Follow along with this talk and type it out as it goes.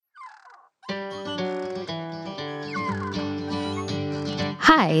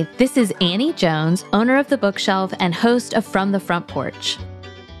Hi, this is Annie Jones, owner of The Bookshelf and host of From the Front Porch.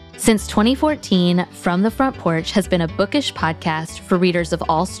 Since 2014, From the Front Porch has been a bookish podcast for readers of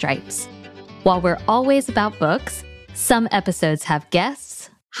all stripes. While we're always about books, some episodes have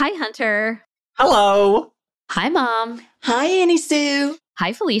guests. Hi, Hunter. Hello. Hi, Mom. Hi, Annie Sue.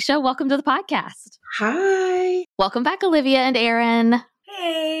 Hi, Felicia. Welcome to the podcast. Hi. Welcome back, Olivia and Aaron.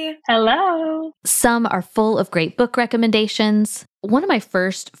 Hey. Hello. Some are full of great book recommendations. One of my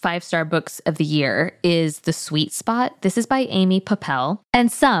first 5-star books of the year is The Sweet Spot. This is by Amy Poppel,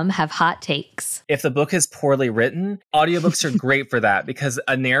 and some have hot takes. If the book is poorly written, audiobooks are great for that because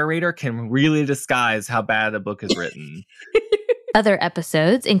a narrator can really disguise how bad a book is written. Other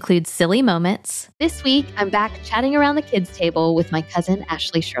episodes include Silly Moments. This week, I'm back chatting around the kids' table with my cousin,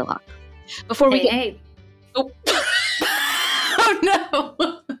 Ashley Sherlock. Before we get... Oh. Oh,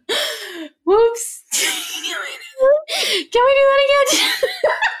 no. Whoops. Can we do that again?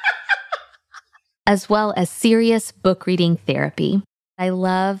 As well as serious book reading therapy. I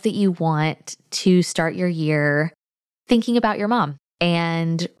love that you want to start your year thinking about your mom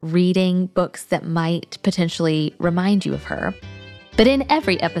and reading books that might potentially remind you of her. But in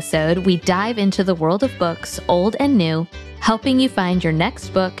every episode, we dive into the world of books, old and new, helping you find your next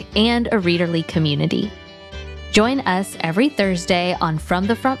book and a readerly community. Join us every Thursday on From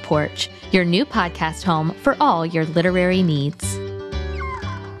the Front Porch, your new podcast home for all your literary needs.